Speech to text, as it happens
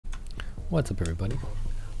What's up everybody?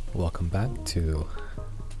 Welcome back to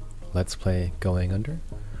Let's Play Going Under.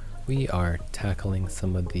 We are tackling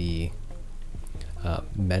some of the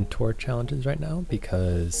mentor challenges right now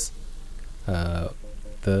because the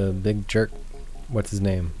big jerk, what's his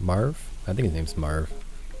name? Marv? I think his name's Marv.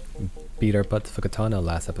 Beat our butts for Katana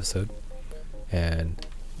last episode, and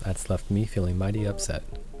that's left me feeling mighty upset.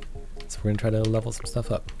 So we're gonna try to level some stuff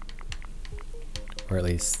up, or at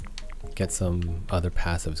least get some other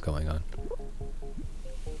passives going on.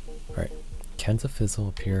 Alright, cans of fizzle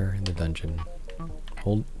appear in the dungeon.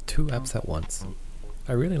 Hold 2 Fs at once.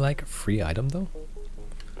 I really like a free item though.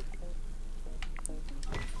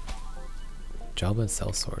 Joblin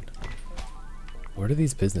sellsword. What are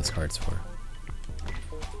these business cards for?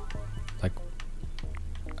 Like,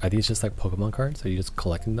 are these just like Pokemon cards? Are you just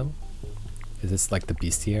collecting them? Is this like the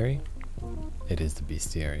bestiary? It is the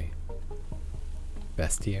bestiary.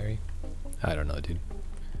 Bestiary? I don't know, dude.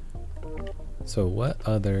 So what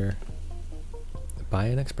other... Buy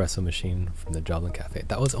an espresso machine from the Joblin Cafe.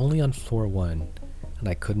 That was only on floor 1 and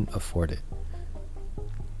I couldn't afford it.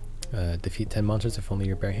 Defeat 10 monsters if only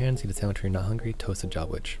your bare hands. Eat a sandwich when you're not hungry. Toast a job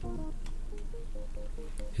witch.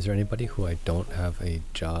 Is there anybody who I don't have a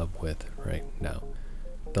job with right now?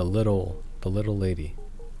 The little lady.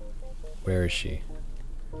 Where is she?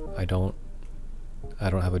 I don't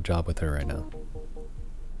have a job with her right now.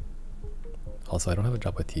 Also, I don't have a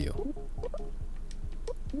job with you.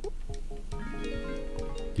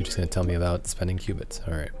 You're just gonna tell me about spending qubits.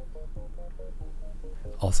 Alright.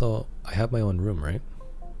 Also, I have my own room, right?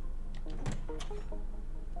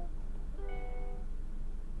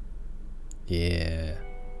 Yeah.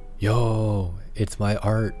 Yo, it's my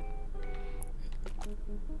art.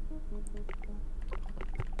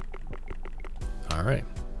 Alright.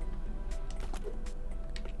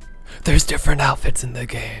 There's different outfits in the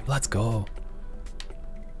game. Let's go.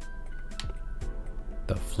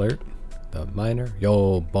 The flirt, the miner.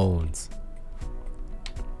 Yo, bones.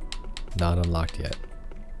 Not unlocked yet.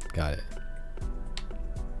 Got it.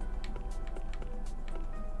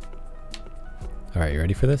 Alright, you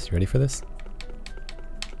ready for this? You ready for this?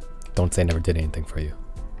 Don't say I never did anything for you.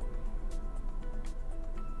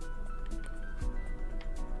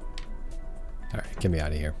 Alright, get me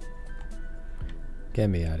out of here. Get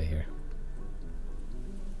me out of here.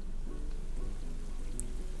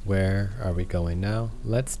 Where are we going now?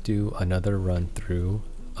 Let's do another run through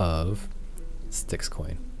of Styx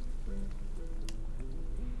coin.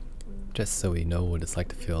 Just so we know what it's like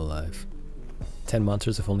to feel alive. 10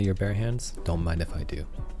 monsters if only your bare hands? Don't mind if I do.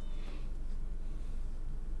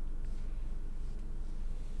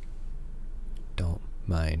 Don't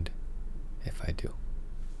mind if I do.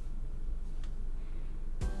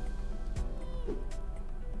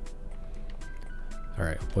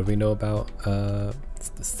 Alright, what do we know about the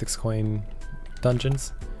Styx coin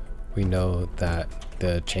dungeons? We know that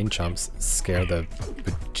the chain chomps scare the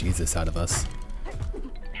bejesus out of us.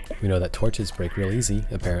 We know that torches break real easy,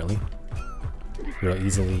 apparently. Real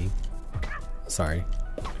easily. Sorry.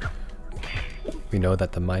 We know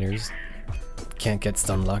that the miners can't get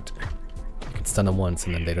stun locked. You can stun them once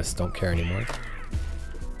and then they just don't care anymore.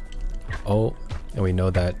 Oh, and we know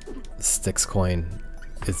that Styx coin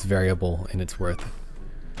is variable in its worth.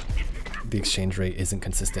 The exchange rate isn't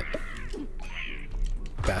consistent.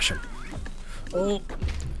 Bash him. Oh!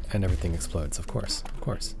 And everything explodes, of course, of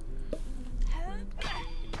course.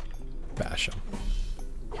 Bash him.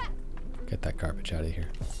 Get that garbage out of here.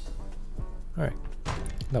 Alright,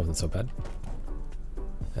 that wasn't so bad.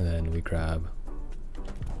 And then we grab...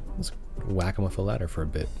 Let's whack him with a ladder for a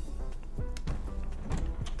bit.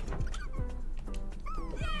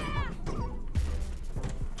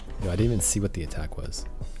 Yo, I didn't even see what the attack was.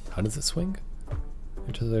 How does it swing?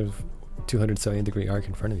 It just has a 270-degree arc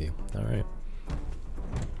in front of you. Alright.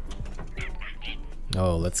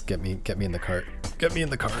 Oh, let's get me in the cart. Get me in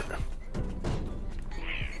the cart.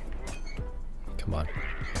 Come on.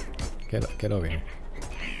 Get over here.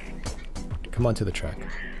 Come on to the track.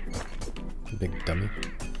 You big dummy.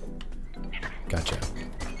 Gotcha.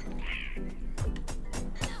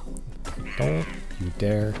 Don't you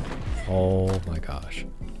dare. Oh my gosh.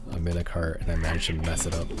 I'm in a cart and I managed to mess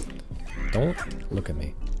it up. Don't look at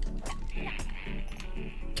me.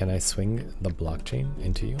 Can I swing the blockchain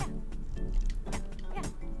into you?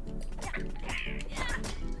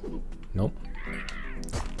 Nope.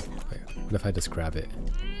 Wait, what if I just grab it?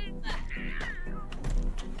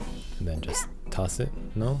 And then just toss it?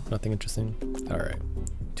 No? Nothing interesting? Alright.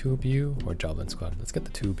 Tube U or Joblin Squad? Let's get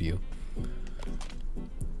the Tube U.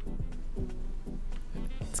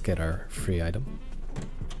 Let's get our free item.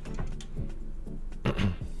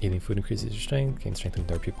 Eating food increases your strength. Gain strength when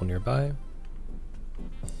there are people nearby.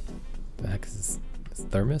 The heck is this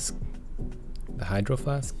thermos? The hydro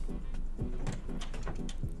flask?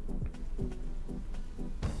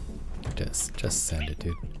 Just send it,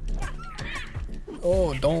 dude.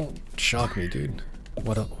 Oh, don't shock me, dude.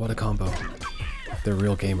 What a combo. They're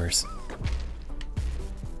real gamers.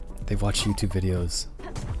 They've watched YouTube videos.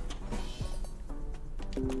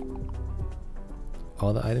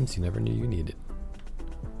 All the items you never knew you needed.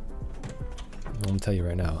 I'm gonna tell you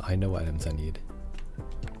right now, I know what items I need.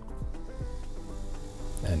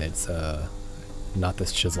 And it's not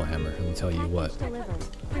this chisel hammer, let me tell you what.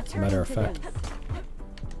 As a matter of fact,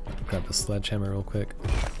 grab the sledgehammer real quick.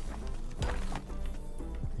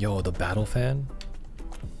 Yo, the battle fan?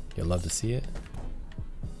 You'll love to see it.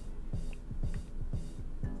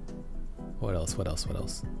 What else? What else? What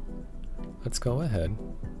else? Let's go ahead.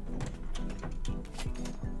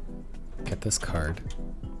 Get this card.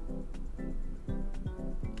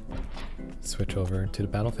 Switch over to the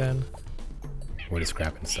battle fan. We're just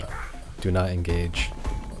grabbing stuff. Do not engage.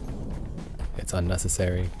 It's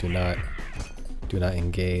unnecessary. Do not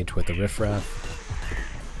engage with the riffraff.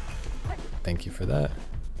 Thank you for that.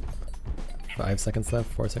 5 seconds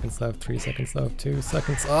left, 4 seconds left, 3 seconds left, 2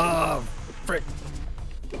 seconds. Oh, frick!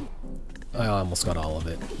 I almost got all of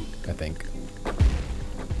it, I think.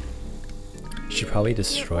 Should probably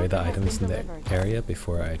destroy the items in the area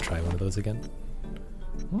before I try one of those again.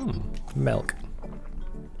 Milk.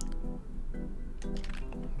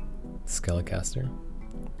 Skelecaster.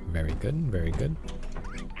 Very good, very good.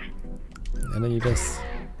 And then you just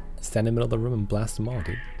stand in the middle of the room and blast them all,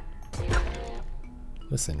 dude.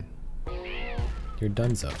 Listen. You're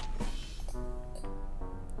donezo.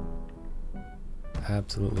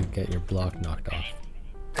 Absolutely get your block knocked off.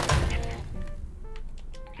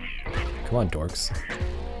 Come on, dorks.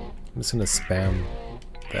 I'm just gonna spam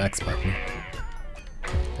the X button.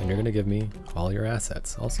 And you're gonna give me all your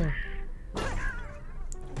assets. Also,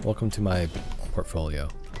 welcome to my portfolio.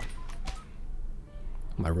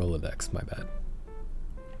 My Rolodex, my bad.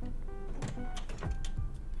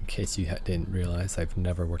 In case you didn't realize, I've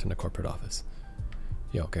never worked in a corporate office.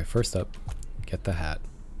 Yo, okay, first up, get the hat.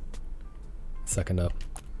 Second up,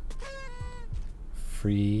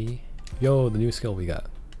 free. Yo, the new skill we got.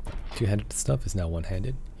 Two-handed stuff is now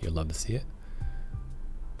one-handed. You'll love to see it.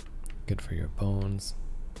 Good for your bones.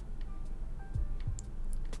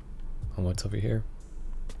 And what's over here?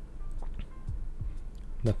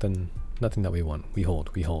 Nothing that we want. We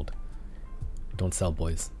hold. Don't sell,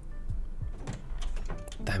 boys.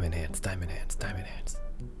 Diamond hands, diamond hands, diamond hands.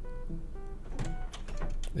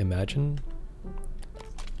 Imagine.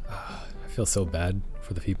 I feel so bad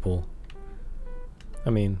for the people. I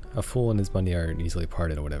mean, a fool and his money are easily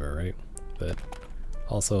parted or whatever, right? But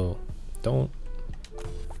also, don't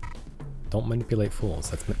manipulate fools.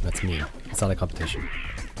 That's me. It's not a competition.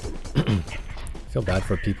 I feel bad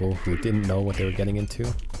for people who didn't know what they were getting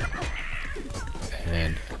into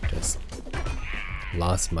and just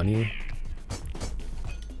lost money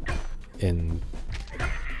in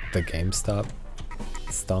the GameStop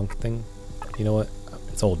stonk thing. You know what?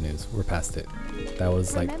 It's old news. We're past it. That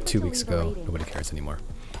was like 2 weeks ago. Nobody cares anymore.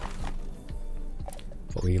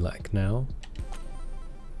 What we like now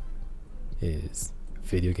is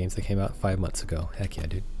video games that came out 5 months ago. Heck yeah,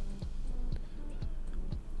 dude.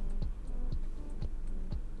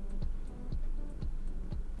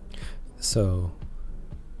 So,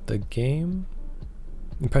 the game,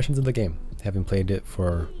 impressions of the game. Having played it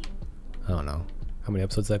for, I don't know, how many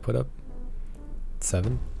episodes did I put up?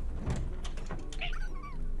 7?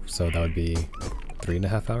 So that would be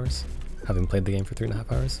 3.5 hours. Having played the game for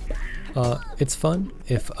 3.5 hours. It's fun,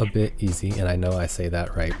 if a bit easy, and I know I say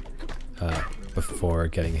that right before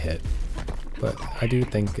getting hit. But I do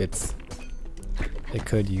think it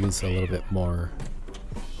could use a little bit more,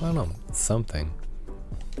 I don't know, something.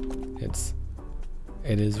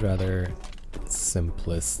 It is rather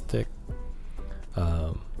simplistic.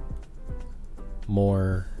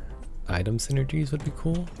 More item synergies would be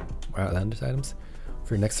cool. More outlandish items.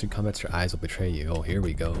 For your next 3 combats, your eyes will betray you. Oh, here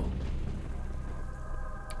we go.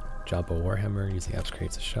 Drop a warhammer. Using apps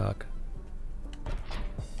creates a shock.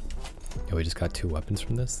 Yo, we just got 2 weapons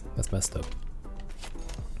from this? That's messed up.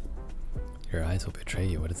 Your eyes will betray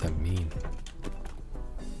you. What does that mean?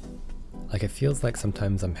 Like, it feels like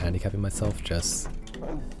sometimes I'm handicapping myself just...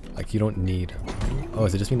 Like, you don't need... Oh,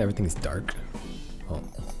 does it just mean everything's dark? Oh,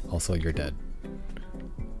 also you're dead.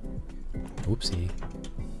 Oopsie.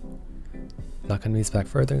 Knock enemies back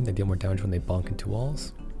further, they deal more damage when they bonk into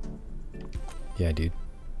walls. Yeah, dude.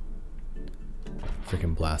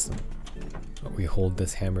 Freaking blast them. We hold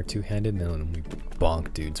this hammer two-handed and then we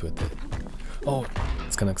bonk dudes with it. Oh,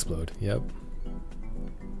 it's gonna explode. Yep.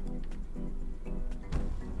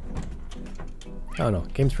 I don't know.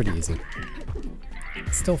 Game's pretty easy.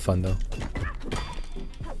 It's still fun though.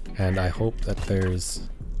 And I hope that there's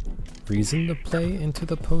reason to play into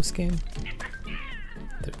the post game.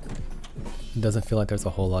 It doesn't feel like there's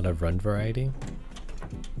a whole lot of run variety.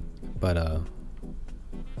 But I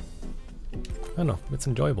don't know, it's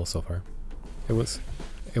enjoyable so far. It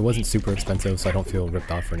wasn't super expensive, so I don't feel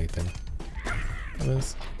ripped off or anything. It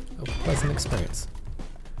was a pleasant experience.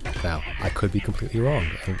 Now, I could be completely wrong,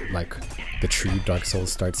 and like the true Dark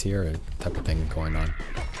Souls starts here type of thing going on.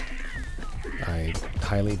 I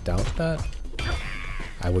highly doubt that.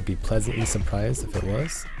 I would be pleasantly surprised if it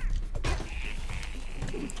was.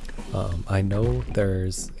 I know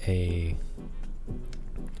there's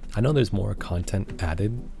more content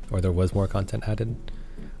added, or there was more content added,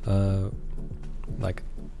 like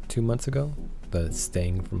 2 months ago, the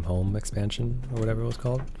Staying from Home expansion or whatever it was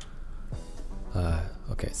called.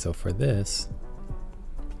 Okay, so for this,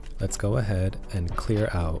 let's go ahead and clear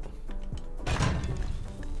out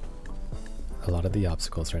a lot of the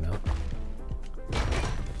obstacles right now,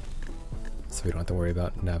 so we don't have to worry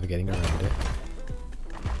about navigating around it.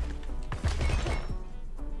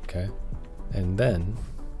 Okay, and then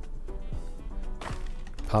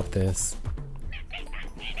pop this.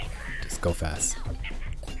 Just go fast.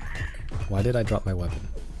 Why did I drop my weapon?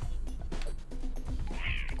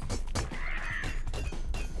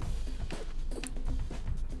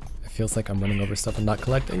 It feels like I'm running over stuff and not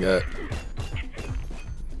collecting it.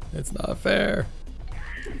 It's not fair.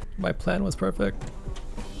 My plan was perfect.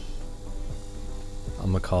 I'm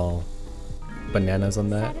gonna call bananas on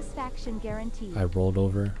that. Satisfaction guaranteed. I rolled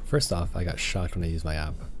over. First off, I got shocked when I used my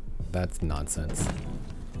app. That's nonsense.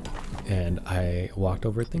 And I walked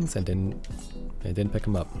over things and didn't pick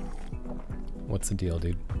them up. What's the deal,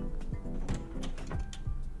 dude?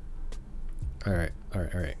 Alright,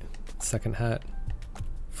 alright, alright. Second hat.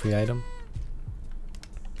 Free item.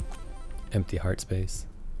 Empty heart space.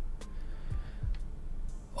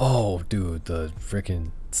 Oh, dude, the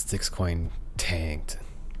freaking Styx coin tanked.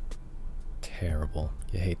 Terrible.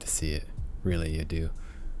 You hate to see it. Really, you do.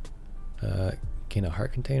 Gain a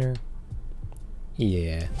heart container.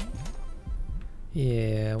 Yeah.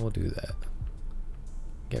 Yeah, we'll do that.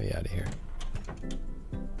 Get me out of here.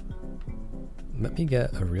 Let me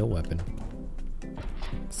get a real weapon.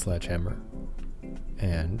 Sledgehammer.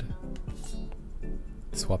 And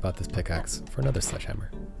swap out this pickaxe for another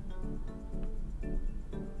sledgehammer.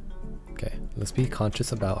 Okay, let's be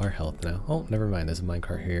conscious about our health now. Oh, never mind, there's a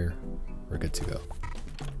minecart here. We're good to go.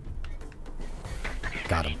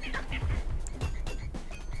 Got him.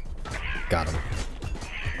 Got him.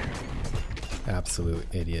 Absolute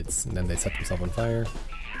idiots. And then they set themselves on fire.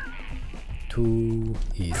 Too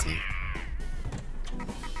easy.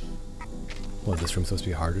 Was this room supposed to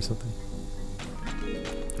be hard or something?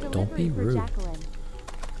 Don't be rude.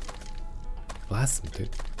 Blast him, dude.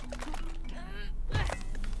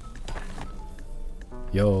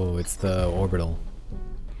 Yo, it's the orbital.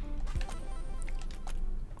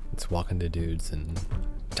 It's walking to dudes and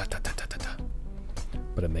ta ta ta ta ta ta.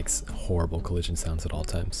 But it makes horrible collision sounds at all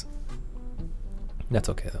times. That's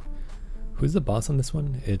okay though. Who's the boss on this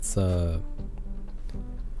one? It's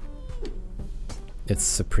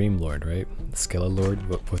Supreme Lord, right? Skella Lord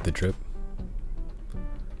with the drip.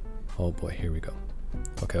 Oh boy, here we go.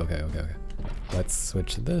 Okay, okay, okay, okay. Let's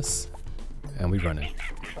switch to this, and we running.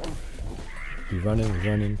 We running, we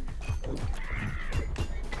running.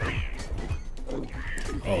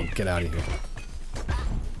 Oh, get out of here.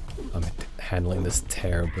 I'm handling this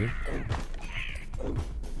terribly.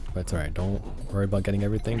 But it's alright, don't worry about getting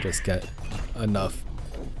everything, just get enough.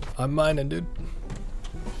 I'm mining, dude.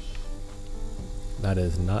 That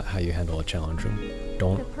is not how you handle a challenge room.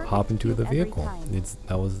 Don't hop into the vehicle.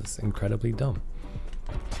 That was incredibly dumb.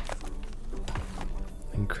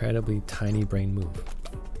 Incredibly tiny brain move.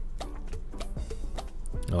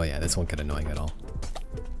 Oh yeah, this won't get annoying at all.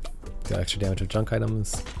 Got extra damage with junk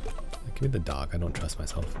items. Give me the dog, I don't trust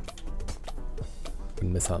myself.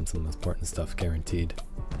 Gonna miss out on some important stuff, guaranteed.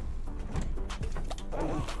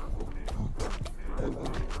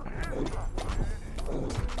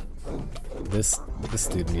 This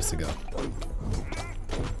dude needs to go.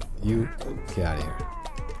 You get out of here.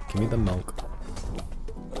 Give me the monk.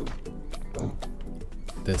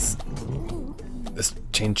 This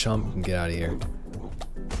chain chump can get out of here.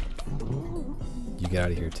 You get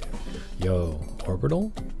out of here too. Yo,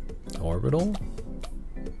 orbital? Orbital?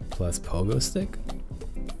 Plus pogo stick?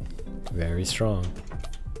 Very strong.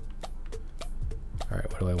 Alright,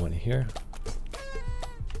 what do I want here?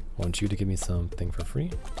 Want you to give me something for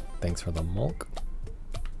free. Thanks for the mulk.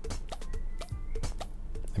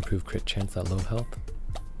 Improve crit chance at low health.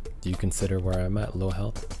 Do you consider where I'm at low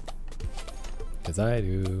health? Because I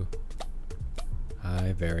do.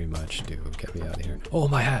 I very much do. Get me out of here. Oh,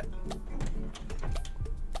 my hat!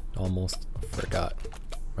 Almost forgot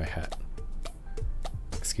my hat.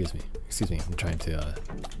 Excuse me. Excuse me. I'm trying to,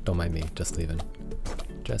 don't mind me. Just leaving.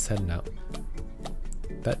 Just heading out.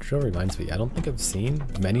 That drill reminds me. I don't think I've seen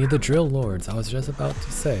many of the drill lords. I was just about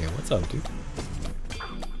to say. What's up, dude?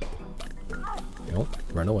 Don't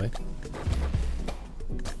run away.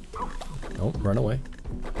 Don't run away.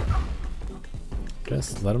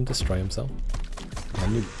 Just let him destroy himself.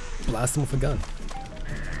 Let me blast him with a gun.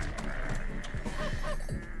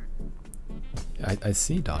 I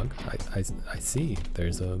see, dog. I see.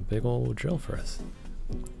 There's a big old drill for us.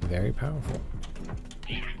 Very powerful.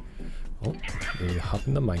 Oh, we hop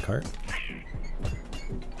in the minecart.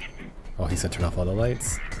 Oh, he's gonna turn off all the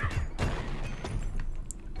lights.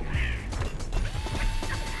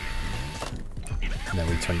 And then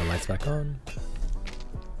we turn the lights back on.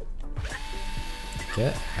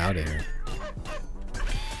 Get out of here.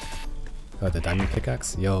 Oh, the diamond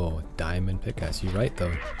pickaxe? Yo, diamond pickaxe. You right,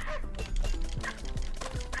 though.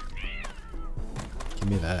 Give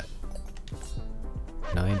me that.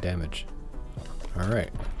 9 damage.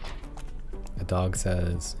 Alright. The dog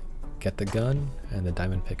says, get the gun and the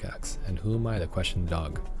diamond pickaxe. And who am I to question the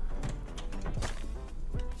dog?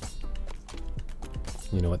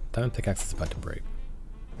 You know what? Diamond pickaxe is about to break.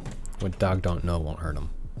 What dog don't know won't hurt him.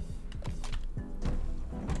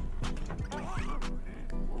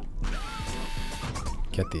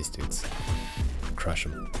 Get these dudes. Crush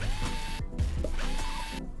them.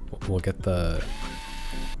 We'll get the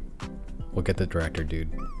director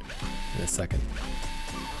dude in a second.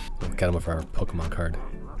 We'll get him with our Pokemon card.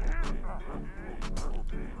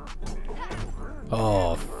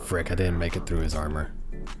 Oh frick, I didn't make it through his armor.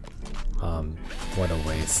 What a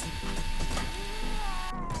waste.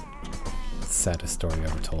 Saddest story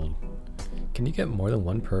ever told. Can you get more than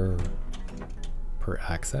one per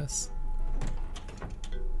access?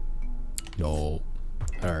 No.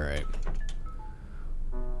 Alright.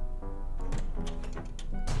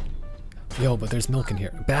 Yo, but there's milk in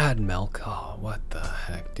here. Bad milk. Oh, what the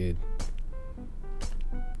heck, dude.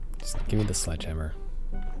 Just give me the sledgehammer.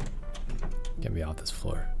 Get me off this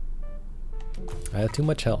floor. I had too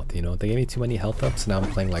much health, you know? They gave me too many health ups, now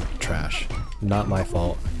I'm playing like trash. Not my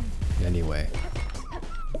fault. Anyway.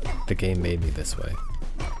 The game made me this way.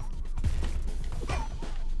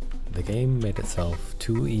 The game made itself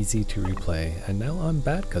too easy to replay, and now I'm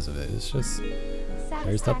bad because of it. It's just,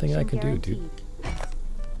 there's nothing I can do, dude.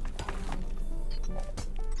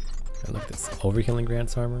 And look at this, overhealing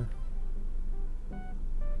grants armor.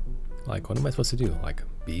 Like, what am I supposed to do? Like,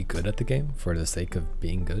 be good at the game for the sake of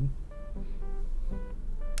being good?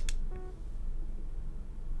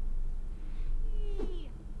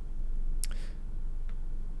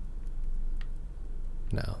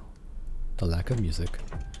 Now, the lack of music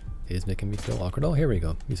is making me feel awkward. Oh, here we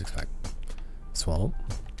go. Music's back. Swamp.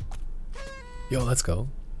 Yo, let's go.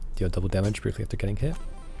 Deal double damage briefly after getting hit.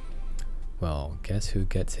 Well, guess who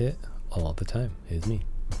gets hit all the time? It is me.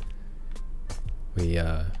 We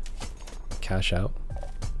cash out.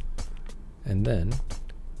 And then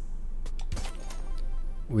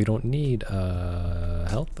we don't need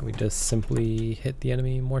health. We just simply hit the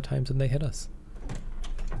enemy more times than they hit us.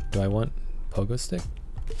 Do I want pogo stick?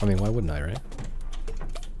 I mean, why wouldn't I, right?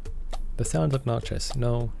 The sound's obnoxious.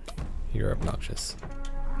 No, you're obnoxious.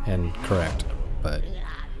 And correct, but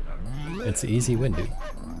it's an easy win, dude.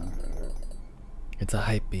 It's a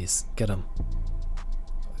hype beast. Get him.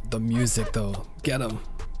 The music, though. Get him.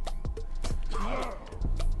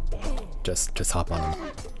 Just hop on him.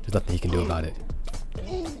 There's nothing he can do about it.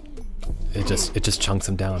 It just chunks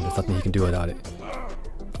him down. There's nothing he can do about it.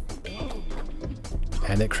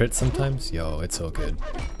 And it crits sometimes? Yo, it's so good.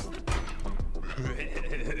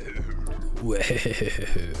 Whoa.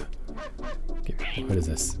 What is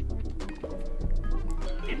this?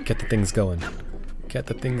 Get the things going. Get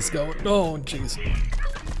the things going. Oh, jeez.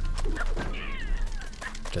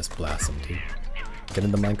 Just blast them, dude. Get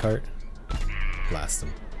in the minecart. Blast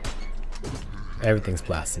them. Everything's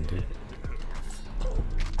blasting, dude.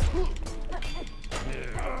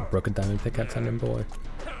 Broken diamond pickaxe on him, boy.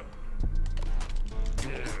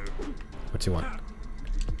 What you want?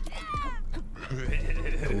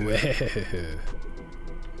 Whoa.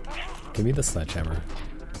 Give me the sledgehammer.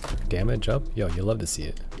 Damage up? Yo, you love to see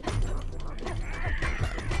it.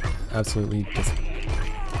 Absolutely just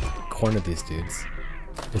corner these dudes.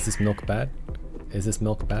 Is this milk bad? Is this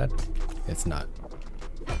milk bad? It's not.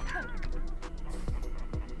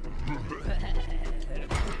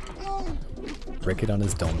 break it on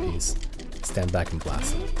his dome piece, stand back and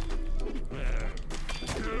blast him.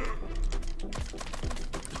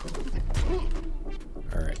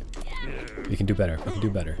 Alright. We can do better. We can do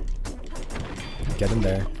better. Get him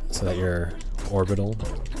there so that your orbital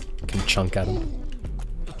can chunk at him.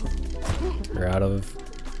 You're out of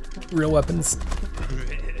real weapons.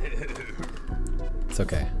 It's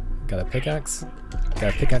okay. Got a pickaxe.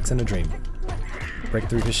 Got a pickaxe and a dream. Break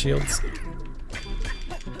through his shields.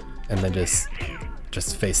 And then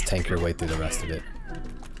just face tank your way through the rest of it.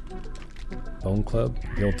 Bone club,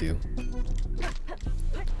 you'll do.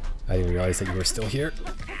 I didn't realize that you were still here.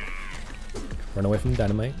 Run away from the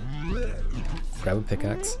dynamite. Grab a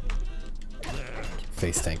pickaxe.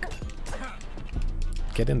 Face tank.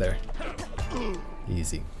 Get in there.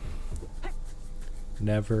 Easy.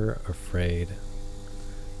 Never afraid.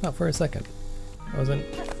 Not for a second. I wasn't.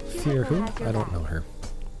 Fear who? I don't know her.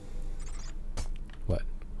 What?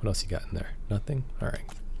 What else you got in there? Nothing? Alright.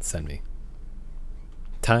 Send me.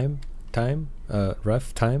 Time? Time?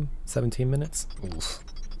 Rough time? 17 minutes? Oof.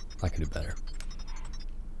 I could do better.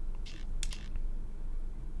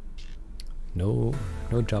 No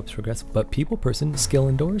jobs progress, but people person, skill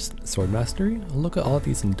endorsed, sword mastery. Look at all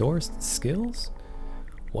these endorsed skills.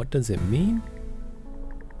 What does it mean?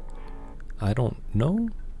 I don't know.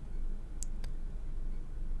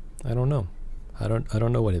 I don't know. I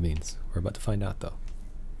don't know what it means. We're about to find out though.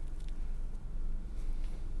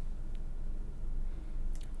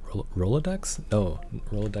 Rolodex? No,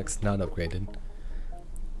 Rolodex not upgraded.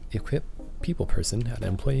 Equip people person at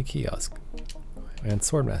employee kiosk. And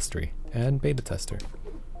sword mastery. And beta tester.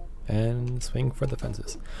 And swing for the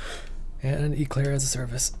fences. And eclair as a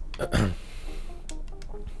service.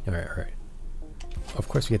 Alright. Of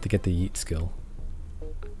course we have to get the yeet skill.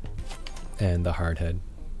 And the hard head.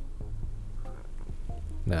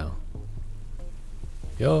 Now.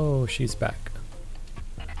 Yo, she's back.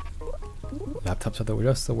 Laptops are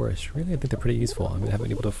just the worst. Really, I think they're pretty useful. I haven't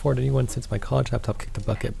been able to afford a new one since my college laptop kicked the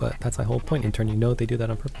bucket, but that's my whole point. In turn, you know they do that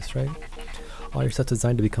on purpose, right? All your stuff's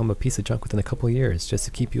designed to become a piece of junk within a couple of years, just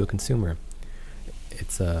to keep you a consumer.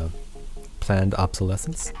 It's a planned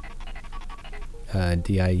obsolescence.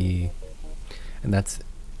 DIE. And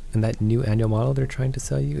that new annual model they're trying to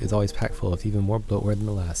sell you is always packed full of even more bloatware than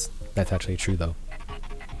the last. That's actually true though.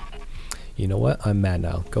 You know what? I'm mad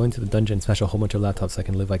now. Go into the dungeon and smash a whole bunch of laptops so I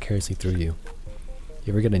can live vicariously through you.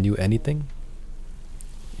 You ever get a new anything?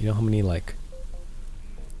 You know how many, like,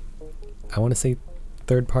 I want to say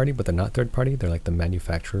third party, but they're not third party. They're like the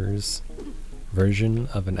manufacturer's version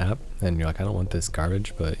of an app. And you're like, I don't want this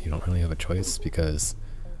garbage, but you don't really have a choice because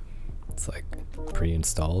it's like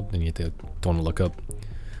pre-installed and you don't want to look up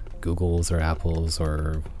Google's or Apple's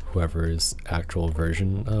or whoever's actual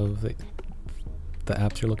version of the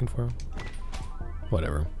apps you're looking for.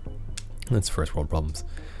 Whatever. That's first world problems.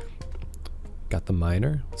 Got the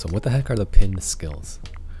miner. So what the heck are the pinned skills?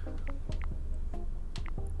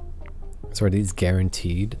 So are these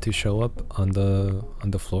guaranteed to show up on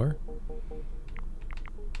the floor?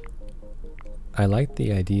 I like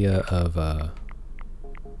the idea of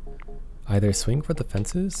either swing for the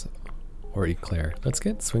fences or eclair. Let's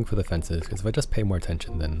get swing for the fences, because if I just pay more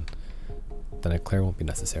attention, then eclair won't be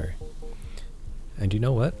necessary. And you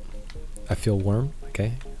know what? I feel warm,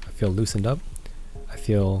 okay? I feel loosened up. I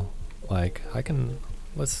feel like I can,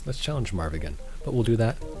 let's challenge Marv again. But we'll do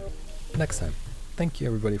that next time. Thank you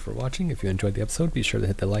everybody for watching. If you enjoyed the episode, be sure to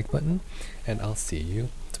hit the like button, and I'll see you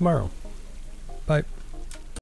tomorrow. Bye.